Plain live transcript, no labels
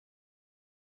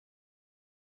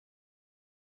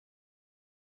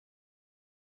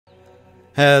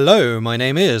Hello, my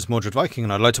name is Mordred Viking,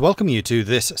 and I'd like to welcome you to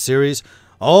this series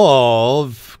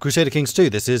of Crusader Kings 2.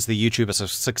 This is the YouTuber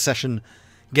Succession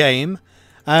game,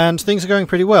 and things are going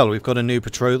pretty well. We've got a new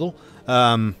betrothal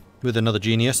with another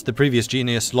genius. The previous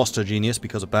genius lost her genius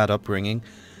because of bad upbringing,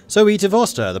 so we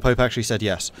divorced her. The Pope actually said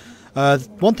yes.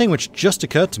 One thing which just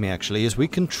occurred to me, actually, is we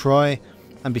can try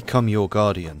and become your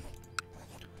guardian,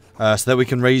 so that we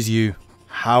can raise you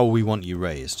how we want you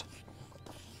raised.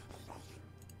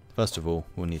 First of all,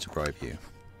 we'll need to bribe you.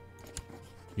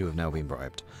 You have now been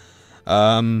bribed.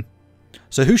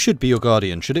 So who should be your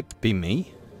guardian? Should it be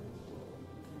me?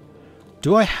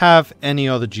 Do I have any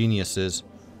other geniuses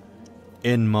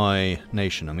in my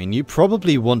nation? I mean, you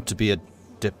probably want to be a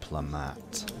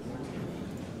diplomat.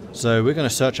 So we're going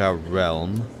to search our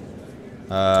realm.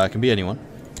 It can be anyone.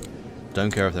 Don't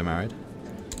care if they're married.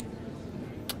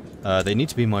 They need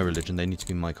to be my religion. They need to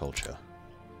be my culture.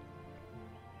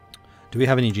 Do we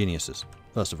have any geniuses?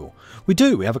 First of all, we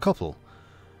do. We have a couple.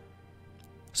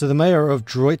 So the mayor of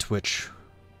Droitwich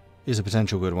is a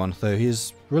potential good one, though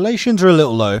his relations are a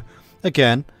little low.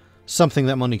 Again, something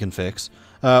that money can fix.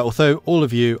 Although all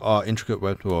of you are intricate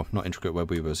web, or not intricate web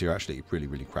weavers, you're actually really,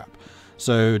 really crap.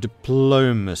 So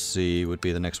diplomacy would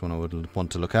be the next one I would want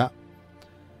to look at.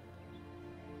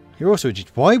 You're also a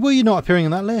genius. Why were you not appearing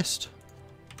in that list?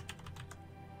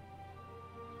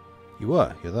 You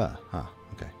were. You're there. Ah,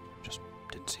 okay. Just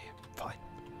didn't see it. Fine.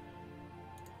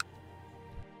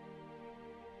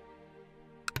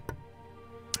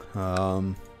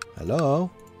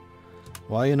 Hello?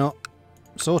 Why are you not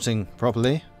sorting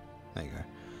properly? There you go.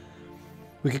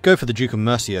 We could go for the Duke of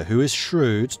Mercia, who is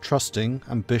shrewd, trusting,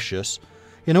 ambitious.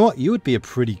 You know what? You would be a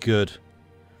pretty good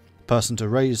person to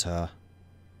raise her.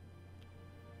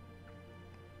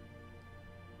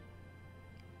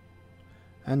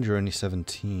 And you're only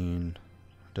 17. I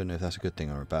don't know if that's a good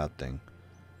thing or a bad thing.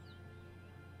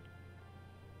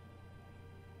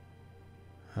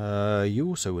 You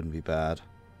also wouldn't be bad.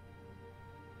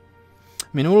 I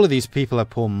mean, all of these people have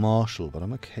poor martial, but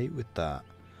I'm okay with that.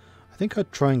 I think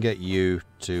I'd try and get you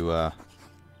to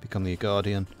become the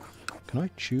guardian. Can I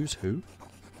choose who?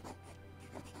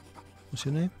 What's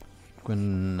your name?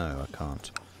 Gwen? No, I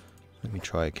can't. Let me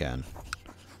try again.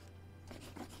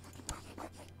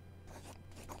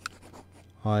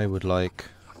 I would like...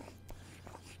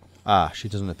 Ah, she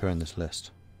doesn't appear in this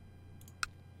list.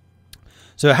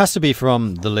 So it has to be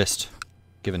from the list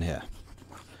given here.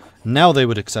 Now they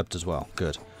would accept as well.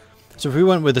 Good. So if we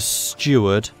went with a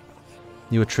steward,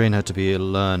 you would train her to be a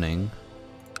learning.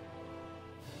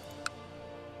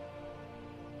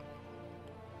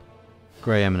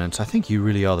 Grey Eminence. I think you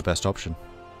really are the best option.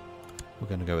 We're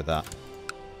going to go with that.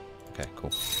 Okay,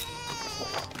 cool.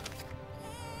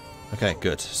 Okay,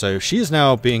 good. So she is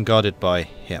now being guarded by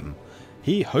him.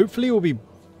 He hopefully will be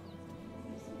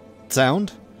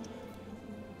sound.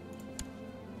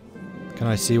 Can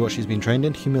I see what she's been trained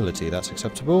in? Humility, that's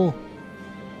acceptable.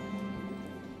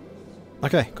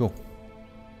 Okay, cool.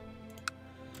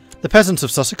 The peasants of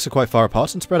Sussex are quite far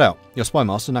apart and spread out. Your spy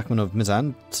master, Nachman of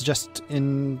Mizan, suggests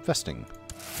investing.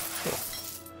 Cool.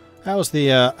 How's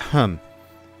the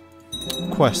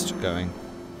quest going?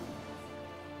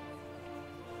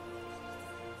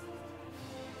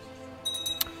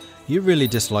 You really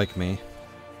dislike me.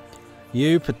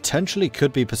 You potentially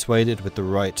could be persuaded with the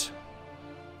right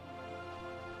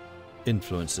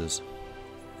influences.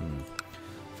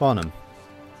 Farnham.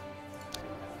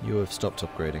 You have stopped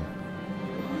upgrading.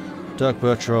 Dirk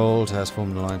Berchtold has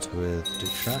formed an alliance with Duke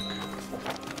Shack.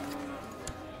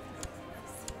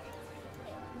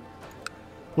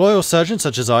 Loyal surgeons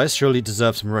such as I surely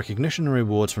deserve some recognition and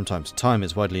rewards from time to time.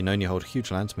 It's widely known you hold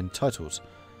huge lands, many titles.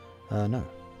 No.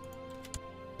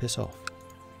 Piss off.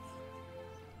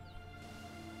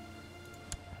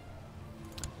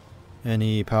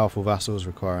 Any powerful vassals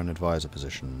require an advisor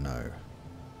position? No.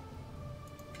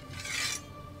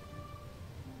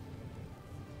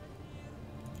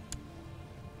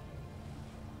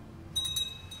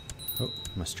 Oh,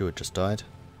 my steward just died.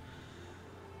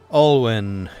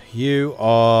 Olwyn, you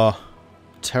are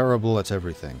terrible at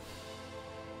everything.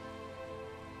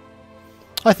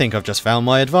 I think I've just found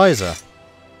my advisor.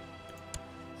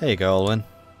 There you go, Olwyn.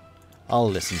 I'll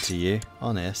listen to you,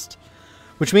 honest.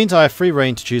 Which means I have free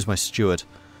reign to choose my steward.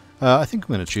 I think I'm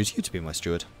going to choose you to be my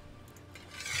steward.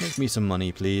 Make me some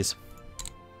money, please.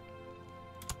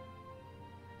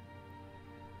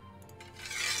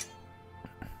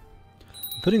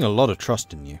 I'm putting a lot of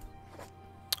trust in you.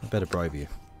 I better bribe you.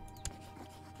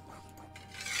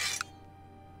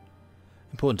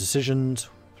 Important decisions,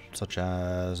 such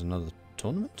as another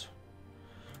tournament?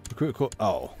 Recruit a corps.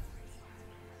 Oh.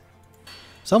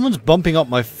 Someone's bumping up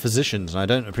my physicians, and I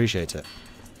don't appreciate it.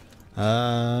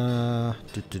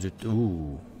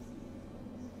 Ooh.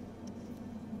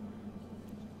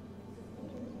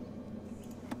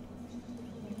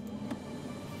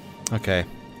 Okay.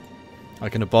 I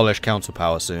can abolish council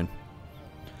power soon.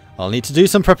 I'll need to do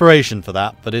some preparation for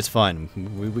that, but it's fine.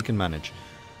 We can manage.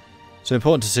 So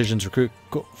important decisions, recruit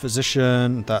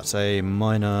physician. That's a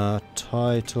minor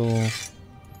title.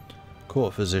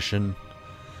 Court physician.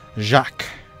 Jacques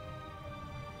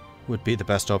would be the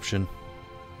best option.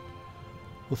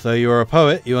 Although you are a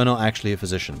poet, you are not actually a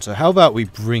physician. So how about we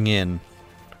bring in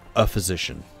a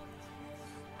physician?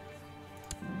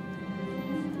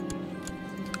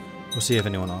 We'll see if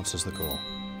anyone answers the call.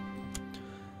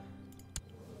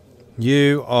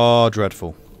 You are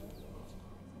dreadful.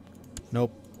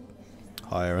 Nope.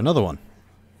 Hire another one.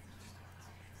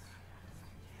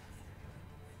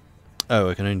 Oh,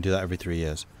 I can only do that every 3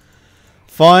 years.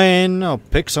 Fine, I'll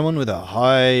pick someone with a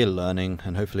high learning,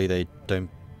 and hopefully they don't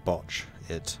botch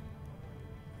it.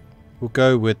 We'll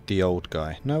go with the old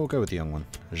guy. No, we'll go with the young one.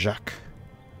 Jacques.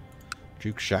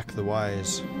 Duke Jacques the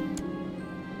Wise.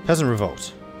 Peasant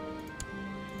Revolt.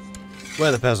 Where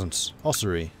are the peasants?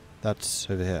 Ossuary. That's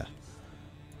over here.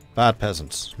 Bad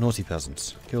peasants. Naughty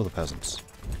peasants. Kill the peasants.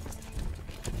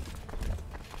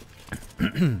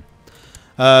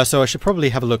 So I should probably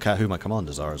have a look at who my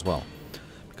commanders are as well.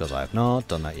 Because I have not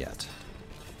done that yet.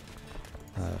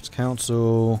 It's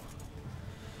council.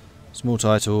 Small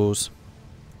titles.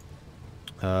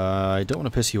 I don't want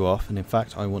to piss you off, and in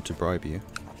fact I want to bribe you.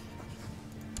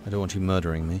 I don't want you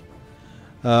murdering me.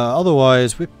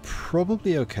 Otherwise, we're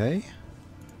probably okay.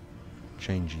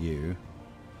 Change you.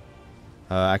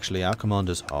 Actually, our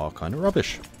commanders are kind of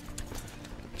rubbish.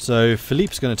 So,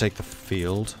 Philippe's going to take the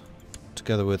field,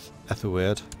 together with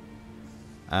Ethelweard,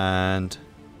 and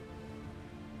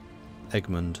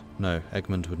Egmont. No,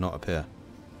 Egmont would not appear.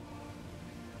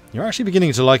 You're actually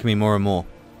beginning to like me more and more.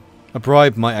 A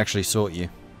bribe might actually sort you.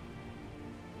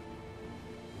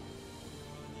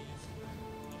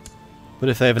 But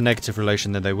if they have a negative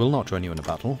relation, then they will not join you in a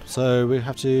battle, so we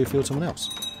have to field someone else.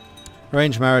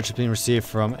 Arranged marriage has been received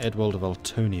from Edwald of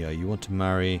Altonia. You want to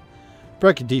marry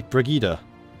Brigida,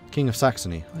 King of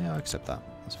Saxony. Oh, yeah, I accept that.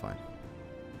 That's fine.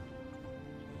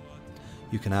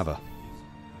 You can have her.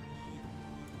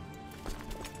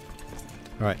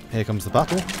 Alright, here comes the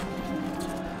battle.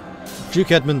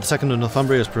 Duke Edmund II of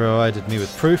Northumbria has provided me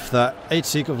with proof that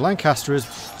Aethelwulf of Lancaster is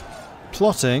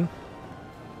plotting.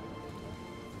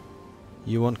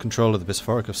 You want control of the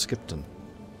Bisphoric of Skipton.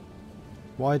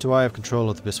 Why do I have control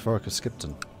of the Bisphoric of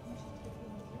Skipton?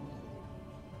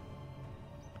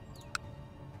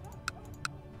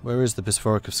 Where is the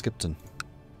Bisphoric of Skipton?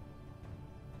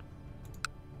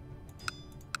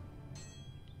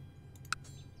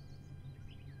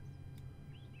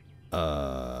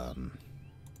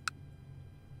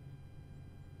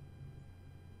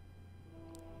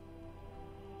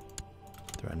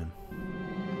 Threaten him.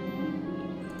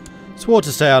 Swore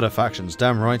to stay out of factions.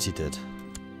 Damn right he did.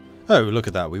 Oh, look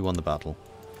at that. We won the battle.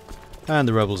 And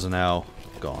the rebels are now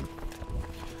gone.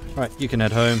 Right, you can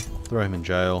head home. Throw him in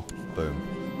jail. Boom.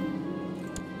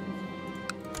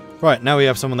 Right, now we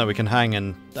have someone that we can hang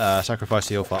and sacrifice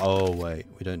the alpha. Oh, wait.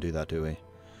 We don't do that, do we?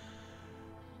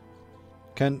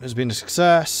 Kent has been a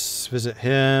success. Visit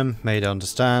him. Made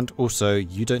understand. Also,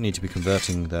 you don't need to be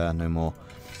converting there no more.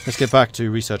 Let's get back to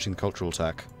researching the cultural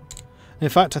tech. In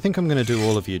fact, I think I'm going to do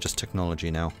all of you just technology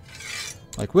now.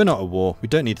 Like, we're not at war. We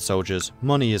don't need the soldiers.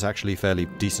 Money is actually fairly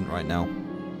decent right now.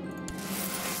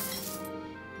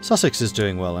 Sussex is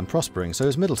doing well and prospering, so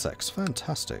is Middlesex.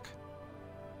 Fantastic.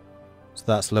 So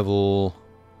that's level...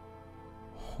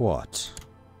 what?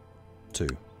 2.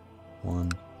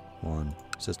 1. 1. It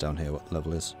says down here what the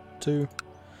level is. 2.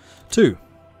 2.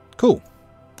 Cool.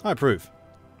 I approve.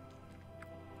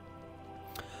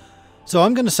 So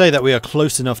I'm going to say that we are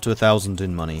close enough to 1,000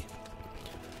 in money.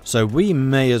 So we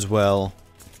may as well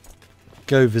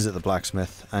go visit the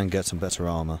blacksmith and get some better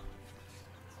armor.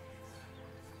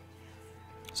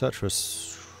 Search for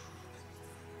us.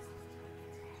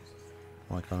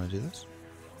 Why can't I do this?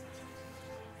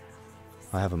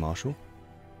 I have a marshal.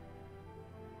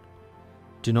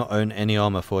 Do not own any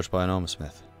armor forged by an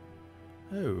armorsmith.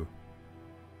 Oh.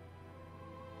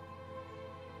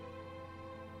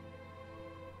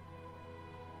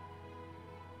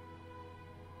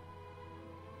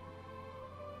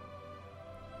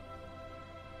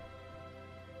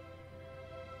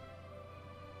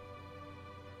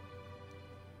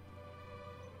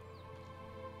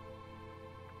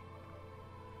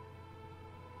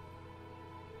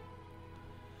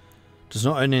 Does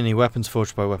not own any weapons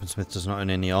forged by a weaponsmith. Does not own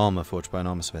any armor forged by an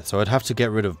armorsmith. So I'd have to get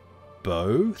rid of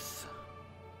both.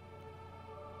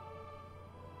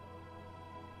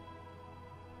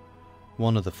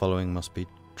 One of the following must be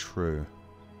true.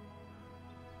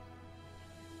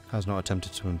 Has not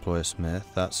attempted to employ a smith.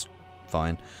 That's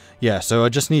fine. Yeah, so I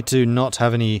just need to not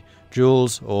have any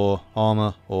jewels or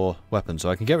armor or weapons. So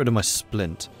I can get rid of my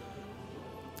splint.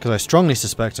 Because I strongly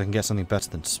suspect I can get something better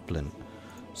than splint.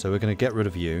 So we're going to get rid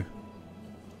of you.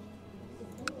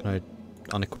 Can I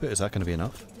unequip it? Is that going to be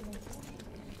enough?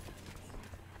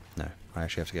 No, I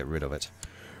actually have to get rid of it.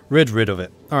 Rid of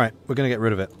it. Alright, we're going to get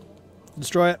rid of it.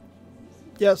 Destroy it.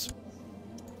 Yes.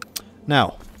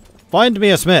 Now, find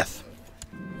me a smith.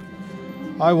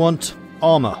 I want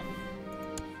armor.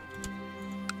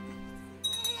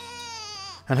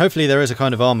 And hopefully there is a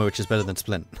kind of armor which is better than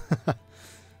splint.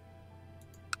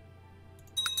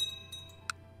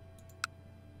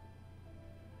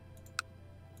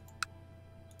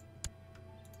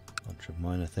 Bunch of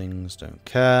minor things, don't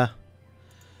care.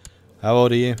 How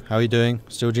old are you? How are you doing?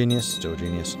 Still genius? Still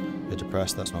genius. You're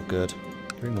depressed, that's not good.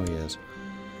 3 more years.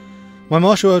 My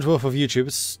martial art wolf of YouTube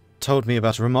has told me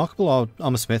about a remarkable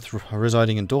armorsmith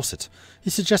residing in Dorset. He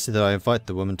suggested that I invite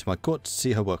the woman to my court to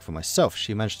see her work for myself.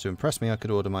 She managed to impress me. I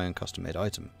could order my own custom-made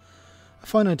item. A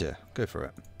fine idea. Go for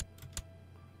it.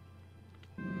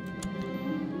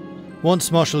 Once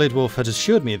Marshal Adewolf had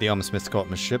assured me the armorsmith's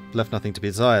craftsmanship left nothing to be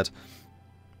desired.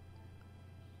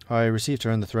 I received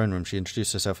her in the throne room. She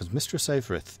introduced herself as Mistress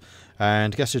Averith,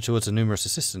 and gestured towards the numerous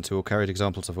assistants who all carried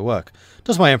examples of her work.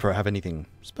 Does my emperor have anything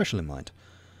special in mind?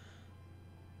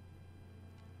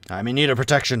 I'm in need of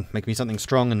protection. Make me something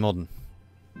strong and modern.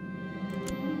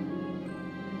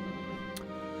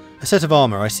 A set of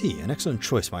armour, I see. An excellent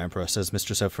choice, my emperor, says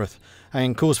Mistress Averith,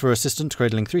 and calls for her assistant,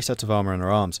 cradling 3 sets of armour in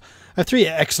her arms. I have 3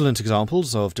 excellent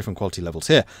examples of different quality levels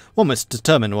here. One must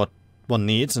determine what one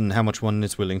needs and how much one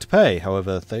is willing to pay.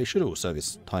 However, they should all serve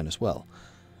His Highness well.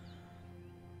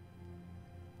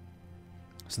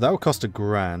 So that would cost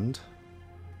 £1,000.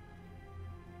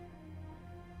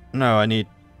 No, I need...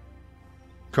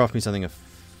 Craft me something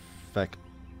effect...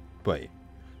 Wait.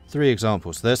 3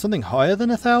 examples. There's something higher than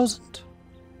 1,000?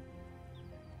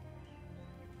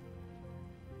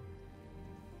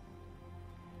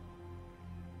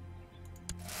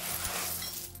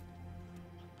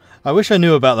 I wish I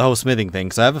knew about the whole smithing thing,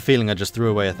 because I have a feeling I just threw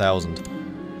away 1,000.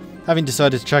 Having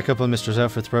decided to check up on Mistress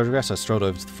Averith's progress, I strolled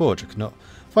over to the forge. I could not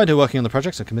find her working on the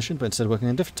projects I commissioned, but instead working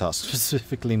on different tasks,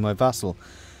 specifically my vassal.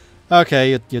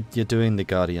 Okay, you're doing the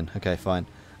Guardian. Okay, fine.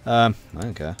 I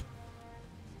don't care.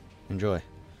 Enjoy.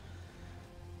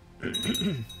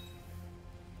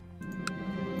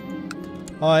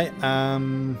 I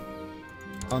am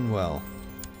unwell.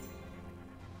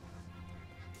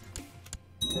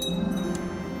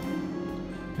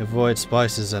 Avoid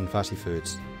spices and fatty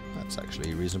foods. That's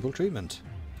actually reasonable treatment.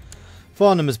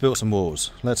 Farnham has built some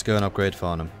walls. Let's go and upgrade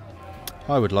Farnham.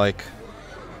 I would like...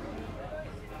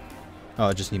 Oh,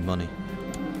 I just need money.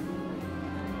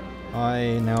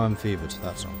 Now I'm fevered.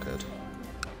 That's not good.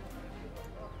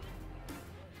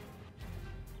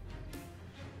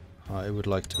 I would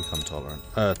like to become tolerant.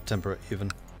 Temperate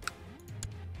even.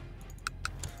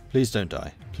 Please don't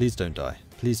die. Please don't die.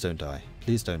 Please don't die.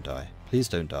 Please don't die. Please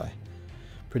don't die.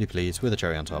 Pretty please, with a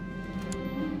cherry on top.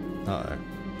 Uh-oh.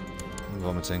 I'm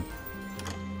vomiting.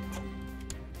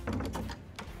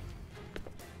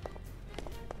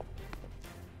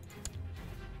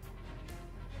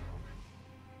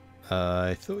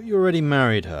 I thought you already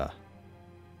married her.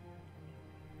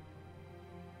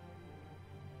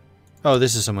 Oh,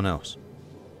 this is someone else.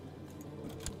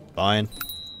 Fine.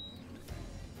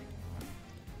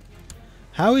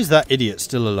 How is that idiot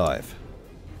still alive?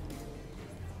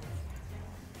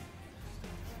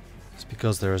 It's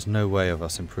because there is no way of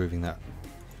us improving that.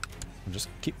 I'll just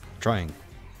keep trying.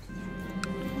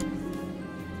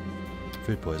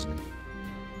 Food poisoning.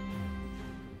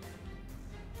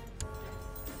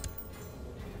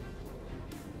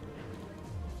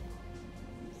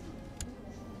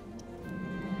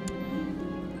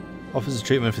 Offers a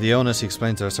treatment for the illness. He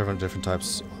explains there are several different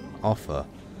types on offer.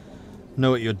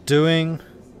 Know what you're doing.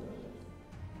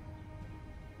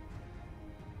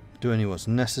 Do only what's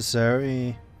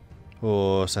necessary.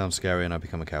 Or sound scary and I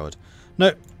become a coward.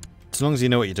 No, as long as you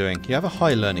know what you're doing. You have a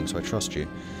high learning, so I trust you.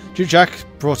 Duke Jack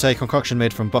brought a concoction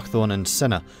made from buckthorn and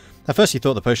senna. At first you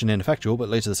thought the potion ineffectual, but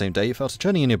later the same day you felt a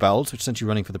churning in your bowels, which sent you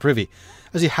running for the privy.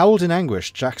 As you howled in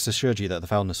anguish, Jax assured you that the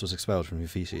foulness was expelled from your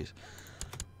feces.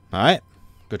 Alright.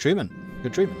 Good treatment.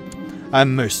 Good treatment.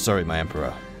 I'm most sorry, my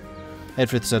emperor.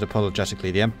 Edfrith said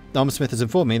apologetically, the armorsmith has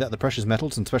informed me that the precious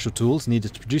metals and special tools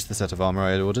needed to produce the set of armour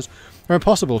I had ordered are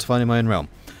impossible to find in my own realm.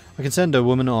 I can send a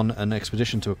woman on an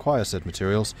expedition to acquire said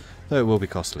materials, though it will be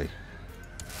costly.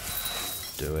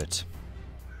 Do it.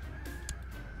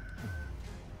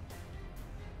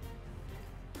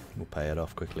 We'll pay it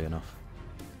off quickly enough.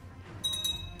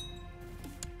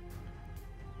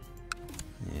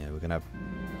 Yeah, we're going to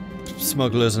have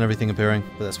smugglers and everything appearing,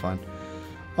 but that's fine.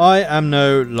 I am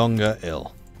no longer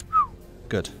ill.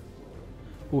 Good.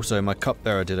 Also, my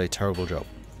cupbearer did a terrible job.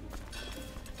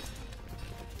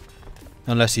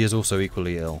 Unless he is also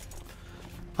equally ill.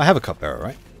 I have a cupbearer,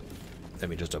 right? Let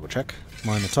me just double check.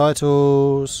 Minor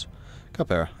titles.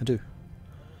 Cupbearer, I do.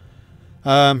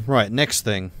 Right, next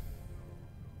thing.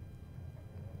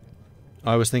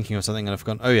 I was thinking of something and I've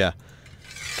forgotten. Oh yeah.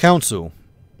 Council.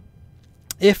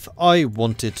 If I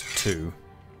wanted to...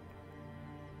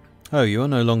 Oh, you are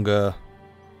no longer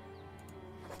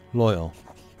loyal.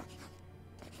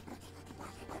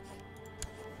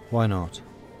 Why not?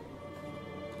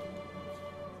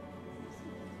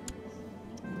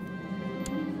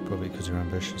 Probably because you're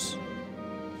ambitious.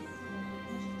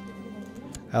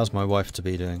 How's my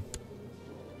wife-to-be doing?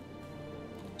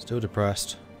 Still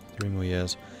depressed. 3 more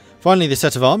years. Finally, the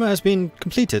set of armour has been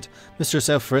completed. Mistress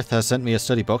Elfrith has sent me a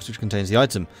study box which contains the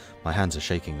item. My hands are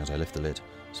shaking as I lift the lid.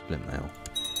 Splint mail.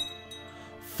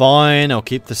 Fine, I'll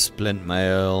keep the splint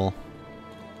mail.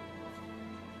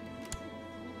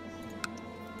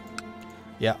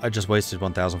 Yeah, I just wasted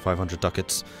 1,500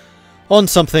 ducats on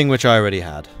something which I already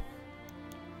had.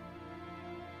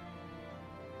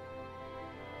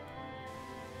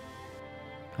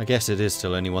 I guess it is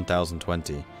still only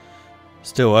 1,020.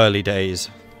 Still early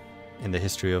days in the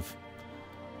history of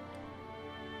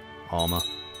armour.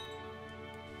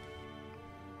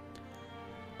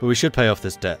 But we should pay off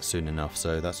this debt soon enough,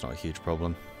 so that's not a huge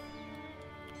problem.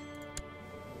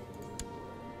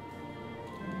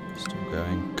 Still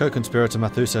going. Co-conspirator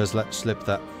Mathusa has let slip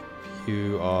that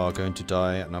you are going to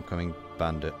die at an upcoming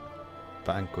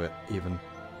banquet, even.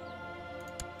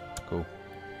 Cool.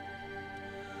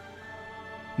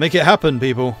 Make it happen,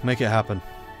 people. Make it happen.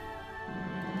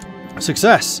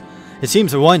 Success! It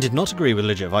seems the wine did not agree with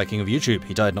Legit Viking of YouTube.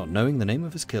 He died not knowing the name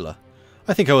of his killer.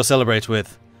 I think I will celebrate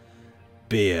with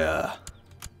beer.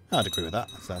 I'd agree with that.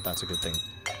 That's a good thing.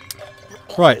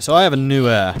 Right, so I have a new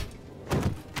heir.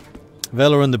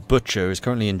 Valoran the Butcher is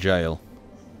currently in jail.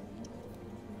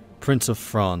 Prince of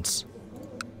France.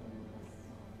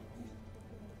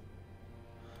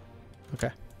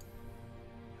 Okay.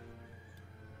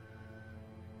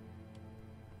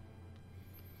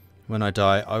 When I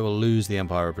die, I will lose the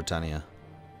Empire of Britannia.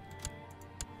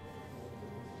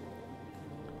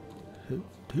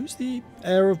 Who's the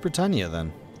heir of Britannia,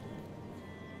 then?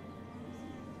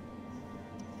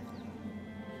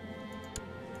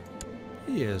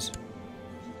 He is.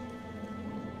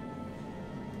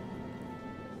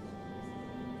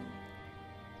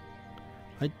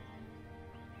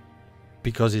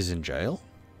 Because he's in jail?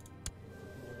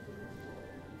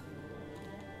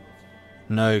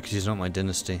 No, because he's not my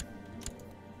dynasty.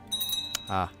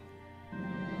 Ah.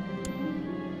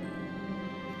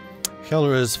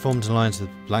 Keller has formed an alliance with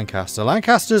Lancaster.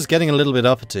 Lancaster's getting a little bit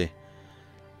uppity.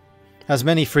 As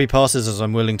many free passes as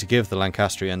I'm willing to give the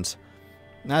Lancastrians.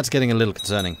 That's getting a little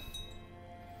concerning.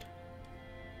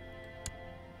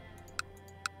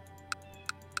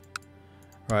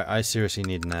 Right, I seriously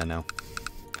need an heir now.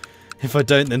 If I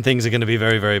don't, then things are going to be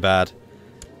very, very bad.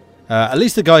 At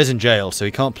least the guy's in jail, so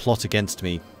he can't plot against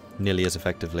me nearly as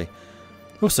effectively.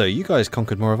 Also, you guys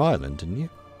conquered more of Ireland, didn't you?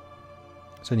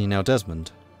 It's only now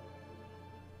Desmond.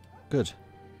 Good.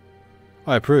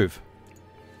 I approve.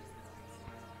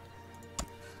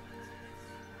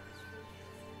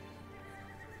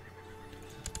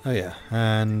 Oh yeah,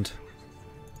 and...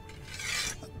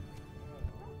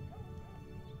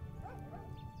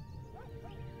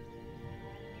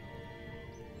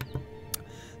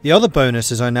 the other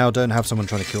bonus is I now don't have someone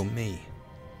trying to kill me.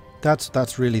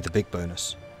 That's really the big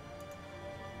bonus.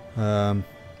 You're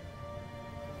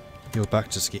back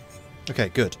to ski. Okay,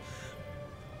 good.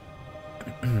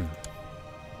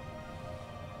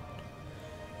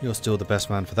 You're still the best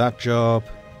man for that job.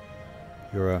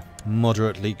 You're a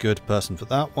moderately good person for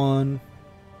that one.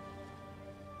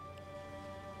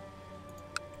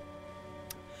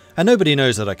 And nobody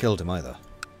knows that I killed him either.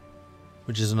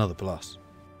 Which is another plus.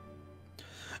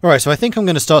 Alright, so I think I'm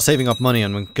going to start saving up money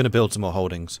and I'm going to build some more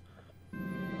holdings.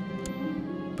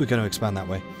 We're going to expand that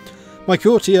way. My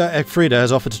courtier Egfrida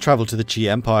has offered to travel to the Chi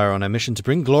Empire on a mission to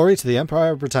bring glory to the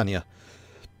Empire of Britannia.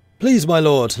 Please, my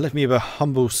lord, let me be a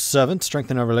humble servant,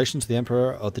 strengthen our relations to the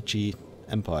Emperor of the Chi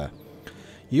Empire.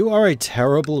 You are a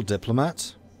terrible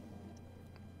diplomat.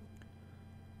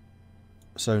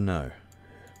 So no.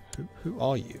 Who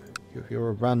are you? You're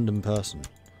a random person.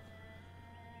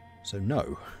 So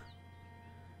no.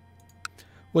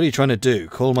 What are you trying to do?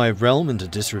 Call my realm into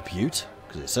disrepute?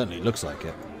 Because it certainly looks like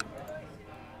it.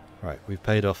 Right, we've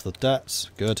paid off the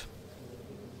debts. Good.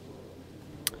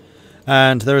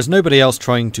 And there is nobody else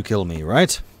trying to kill me,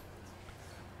 right?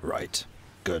 Right.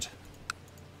 Good.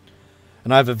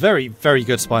 And I have a very, very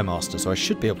good spy master, so I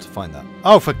should be able to find that.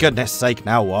 Oh, for goodness sake,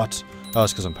 now what? Oh,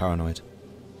 it's because I'm paranoid.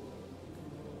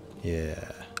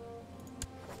 Yeah.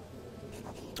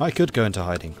 I could go into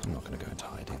hiding. I'm not going to go into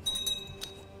hiding.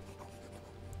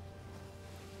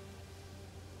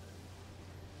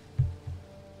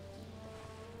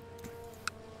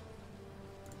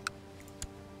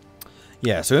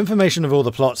 Yeah, so information of all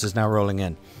the plots is now rolling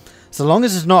in. So long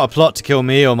as it's not a plot to kill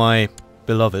me or my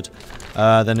beloved,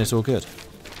 then it's all good.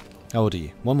 How old are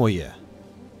you? 1 more year.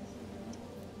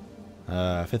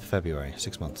 5th of February.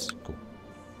 6 months. Cool.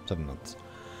 7 months.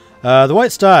 The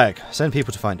White Stag. Send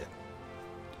people to find it.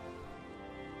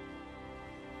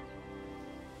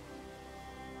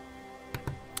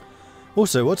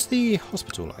 Also, what's the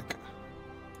hospital like?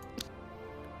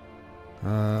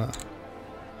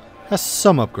 Has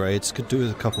some upgrades. Could do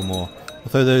with a couple more.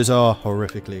 Although those are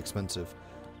horrifically expensive.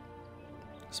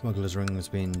 Smuggler's Ring has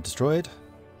been destroyed.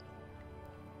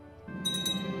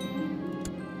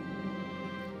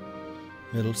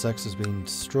 Middlesex has been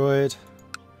destroyed.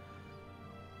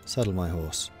 Saddle my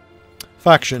horse.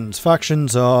 Factions.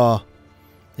 Factions are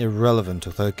irrelevant,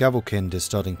 although Gavelkind is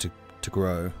starting to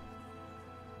grow.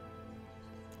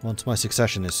 Once my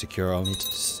succession is secure, I'll need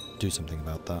to do something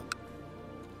about that.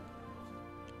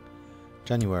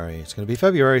 January. It's going to be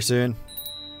February soon.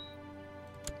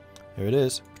 Here it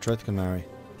is. Betrothed can marry.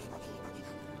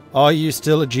 Are you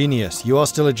still a genius? You are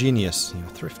still a genius. You're a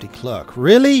thrifty clerk.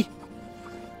 Really?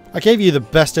 I gave you the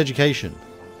best education.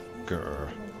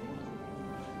 Grr.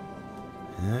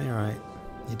 Yeah, you're right.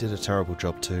 You did a terrible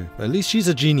job too. But at least she's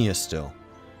a genius still.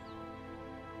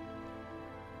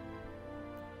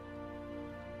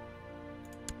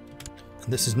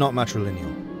 And this is not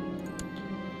matrilineal.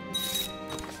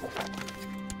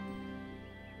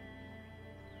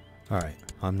 Alright,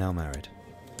 I'm now married.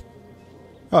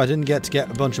 Oh, I didn't get to get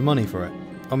a bunch of money for it.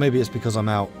 Or maybe it's because I'm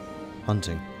out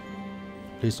hunting.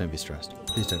 Please don't be stressed.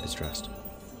 Please don't be stressed.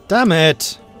 Damn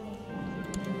it!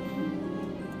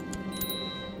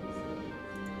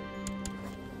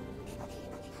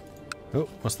 Oh,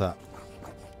 what's that?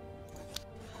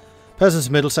 Peasants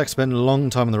of Middlesex spend a long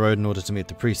time on the road in order to meet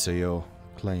the priest, so your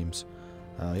claims.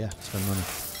 Yeah, spend money.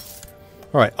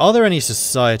 Alright, are there any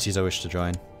societies I wish to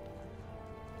join?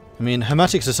 I mean,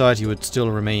 Hermetic Society would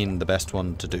still remain the best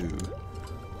one to do,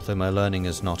 though my learning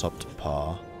is not up to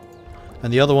par.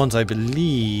 And the other ones, I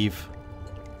believe,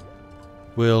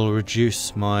 will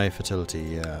reduce my fertility.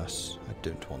 Yes, I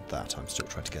don't want that. I'm still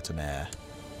trying to get an heir.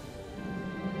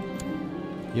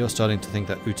 You're starting to think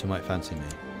that Uta might fancy me.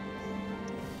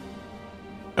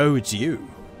 Oh, it's you.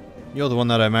 You're the one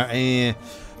that I married.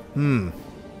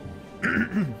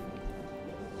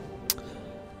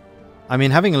 I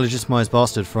mean, having a legitimized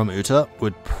bastard from Uta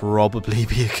would probably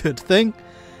be a good thing,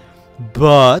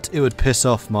 but it would piss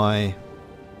off my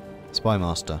spy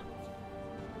master.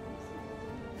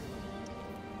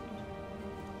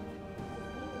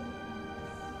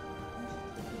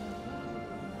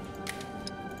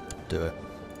 Do it.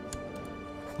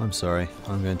 I'm sorry.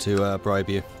 I'm going to bribe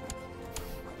you.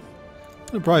 I'm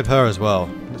going to bribe her as well.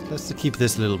 Let's keep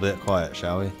this a little bit quiet,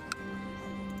 shall we?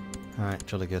 Alright,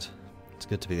 jolly good. It's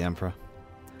good to be the Emperor.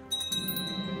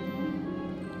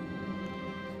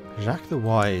 Jacques the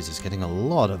Wise is getting a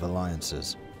lot of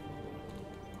alliances.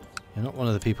 You're not one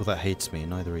of the people that hates me,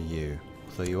 neither are you.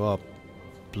 Although you are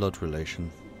blood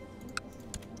relation.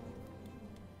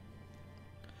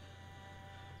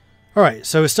 Alright,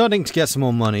 so we're starting to get some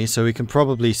more money, so we can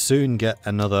probably soon get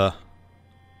another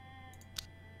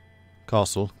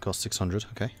castle. Cost 600,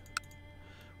 okay.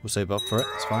 We'll save up for it,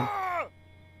 that's fine.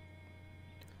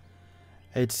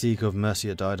 Aide-de-Camp of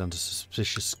Mercia died under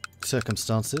suspicious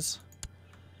circumstances.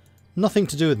 Nothing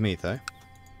to do with me, though.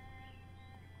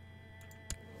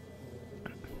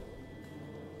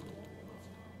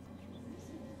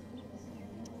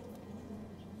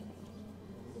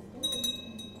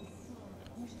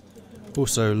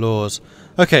 Also, laws.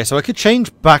 Okay, so I could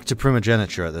change back to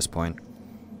primogeniture at this point.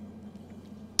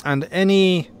 And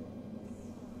any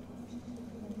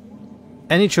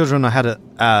children I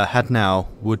had now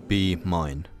would be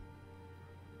mine.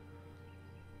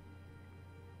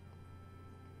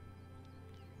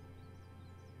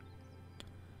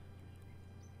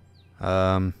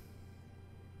 Do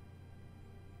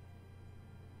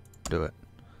it.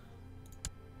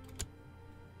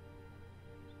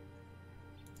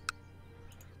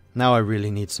 Now I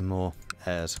really need some more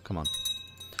heirs. Come on.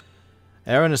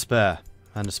 Heir and a spare.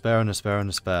 And a spare and a spare and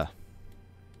a spare.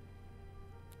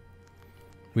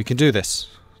 We can do this.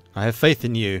 I have faith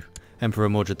in you, Emperor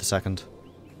Mordred II,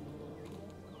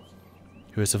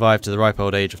 who has survived to the ripe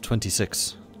old age of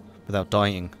 26 without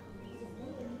dying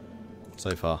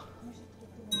so far.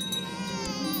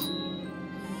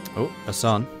 Oh, a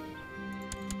son.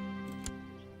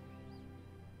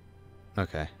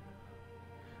 Okay.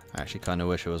 I actually kind of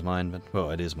wish it was mine, but...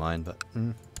 well, it is mine, but...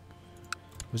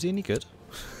 was he any good?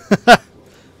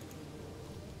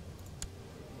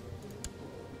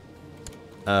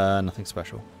 Nothing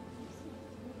special.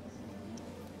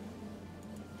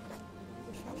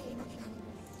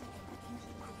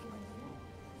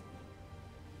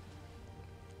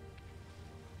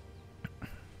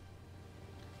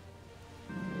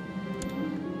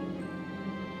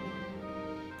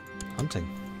 Hunting.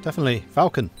 Definitely.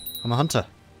 Falcon. I'm a hunter.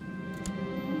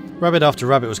 Rabbit after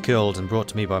rabbit was killed and brought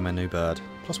to me by my new bird.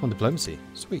 +1 diplomacy.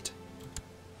 Sweet.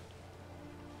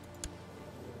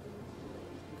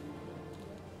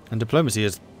 And diplomacy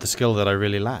is the skill that I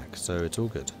really lack, so it's all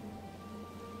good.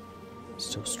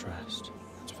 Still stressed.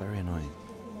 That's very annoying.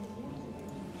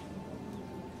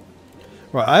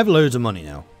 Right, I have loads of money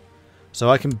now. So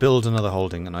I can build another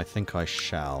holding, and I think I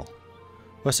shall.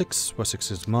 Wessex.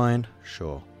 Wessex is mine.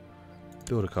 Sure.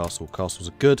 Build a castle. Castles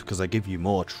are good because they give you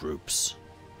more troops.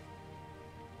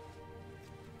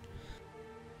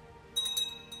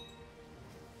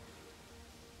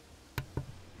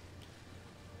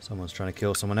 Someone's trying to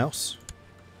kill someone else.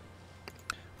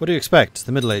 What do you expect?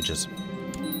 The Middle Ages.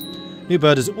 New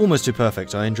bird is almost too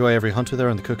perfect. I enjoy every hunt with her,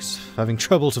 and the cook's having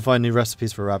trouble to find new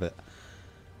recipes for rabbit.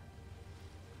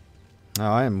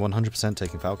 Now, I am 100%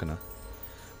 taking falconer.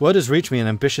 Word has reached me an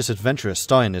ambitious adventurer,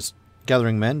 Stein, is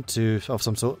gathering men of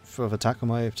some sort of attack on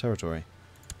my territory.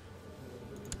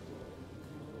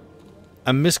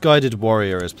 A misguided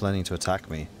warrior is planning to attack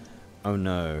me. Oh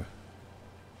no.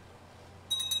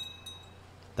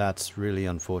 That's really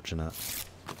unfortunate.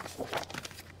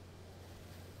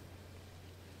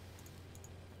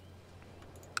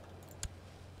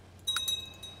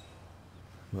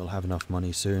 We'll have enough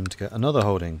money soon to get another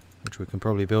holding, which we can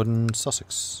probably build in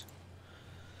Sussex.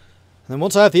 And then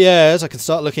once I have the heirs, I can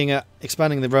start looking at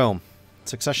expanding the realm.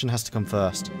 Succession has to come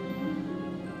first.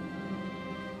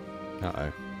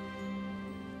 Uh-oh.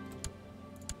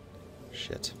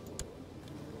 Shit.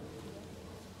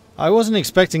 I wasn't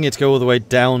expecting it to go all the way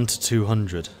down to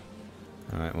 200.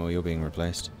 Alright, well, you're being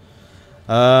replaced.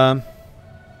 You'll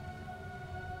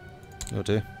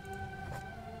do.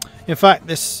 In fact,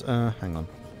 this... hang on.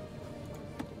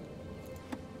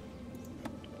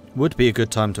 Would be a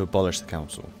good time to abolish the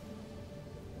council.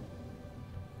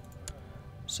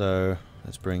 So,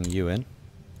 let's bring you in.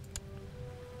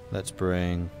 Let's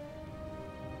bring...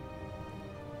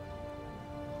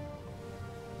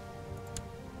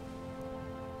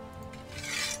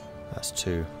 That's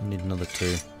 2. We need another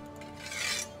 2.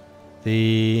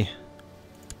 The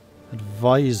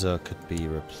advisor could be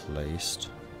replaced.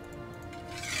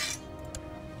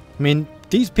 I mean,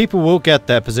 these people will get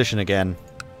their position again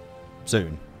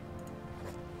soon.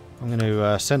 I'm going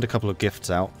to send a couple of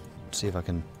gifts out. See if I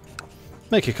can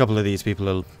make a couple of these people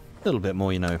a little bit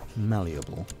more, you know,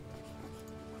 malleable.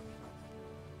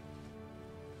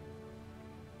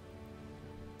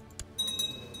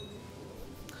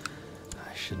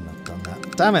 I shouldn't have done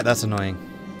that. Damn it, that's annoying.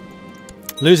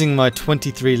 Losing my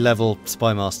 23 level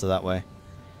spy master that way.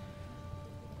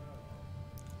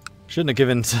 Shouldn't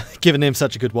have given him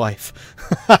such a good wife.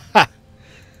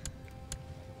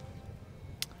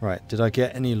 Right, did I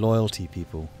get any loyalty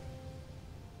people?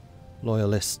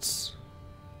 Loyalists.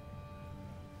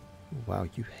 Wow,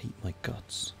 you hate my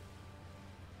guts.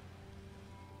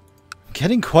 I'm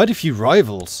getting quite a few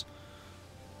rivals.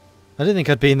 I didn't think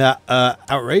I'd been that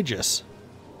outrageous.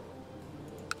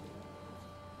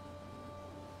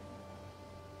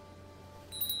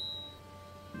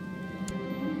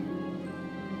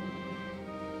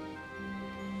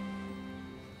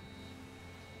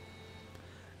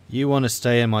 You want to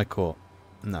stay in my court?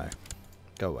 No.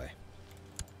 Go away.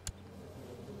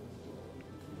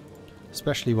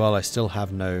 Especially while I still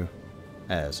have no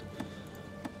heirs.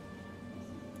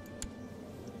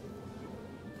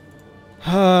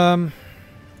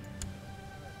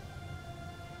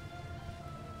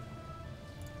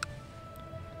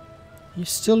 You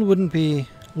still wouldn't be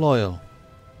loyal.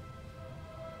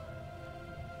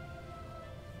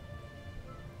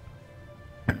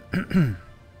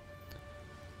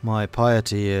 My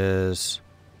piety is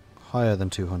higher than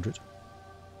 200.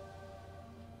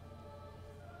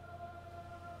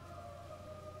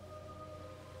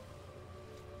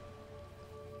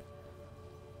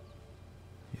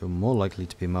 You're more likely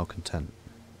to be malcontent.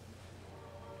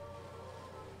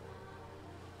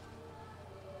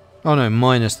 Oh no,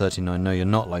 minus 39. No, you're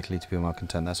not likely to be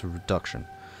malcontent. That's a reduction.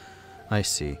 I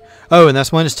see. Oh, and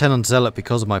that's minus 10 on zealot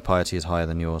because my piety is higher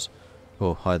than yours.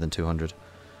 Or higher than 200.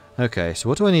 Okay, so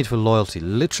what do I need for loyalty?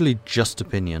 Literally just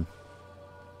opinion.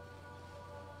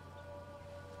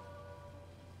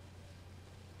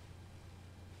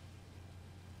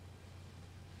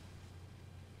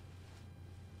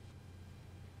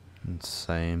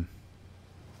 Same.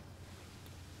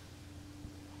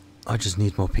 I just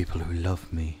need more people who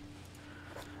love me.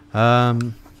 Yeah,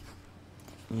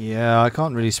 I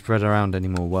can't really spread around any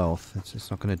more wealth. It's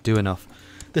not going to do enough.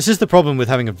 This is the problem with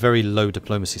having a very low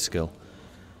diplomacy skill.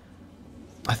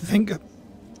 I think...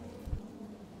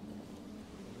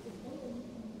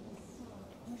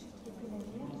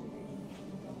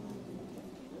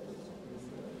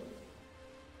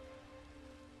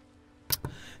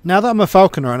 Now that I'm a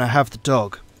falconer and I have the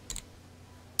dog,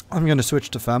 I'm going to switch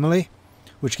to family,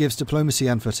 which gives diplomacy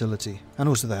and fertility, and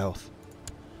also the health.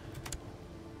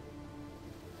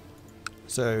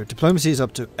 So diplomacy is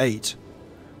up to 8,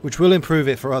 which will improve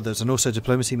it for others, and also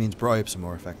diplomacy means bribes are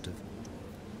more effective.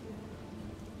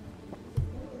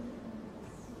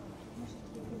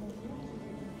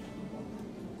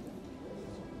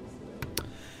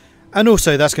 And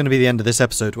also, that's going to be the end of this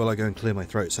episode while I go and clear my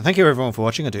throat. So thank you everyone for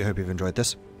watching. I do hope you've enjoyed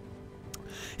this.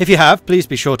 If you have, please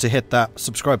be sure to hit that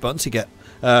subscribe button to get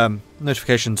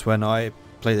notifications when I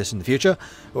play this in the future,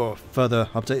 or further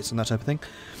updates and that type of thing.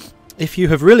 If you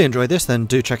have really enjoyed this, then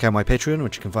do check out my Patreon,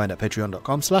 which you can find at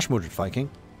patreon.com/MordredViking.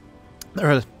 There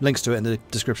are links to it in the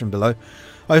description below.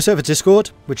 I also have a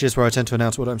Discord, which is where I tend to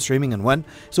announce what I'm streaming and when.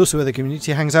 It's also where the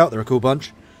community hangs out. They're a cool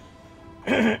bunch.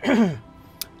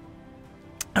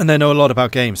 And they know a lot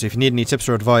about games, so if you need any tips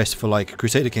or advice for like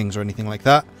Crusader Kings or anything like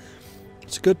that,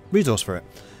 it's a good resource for it.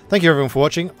 Thank you everyone for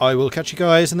watching. I will catch you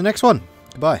guys in the next one.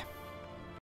 Goodbye.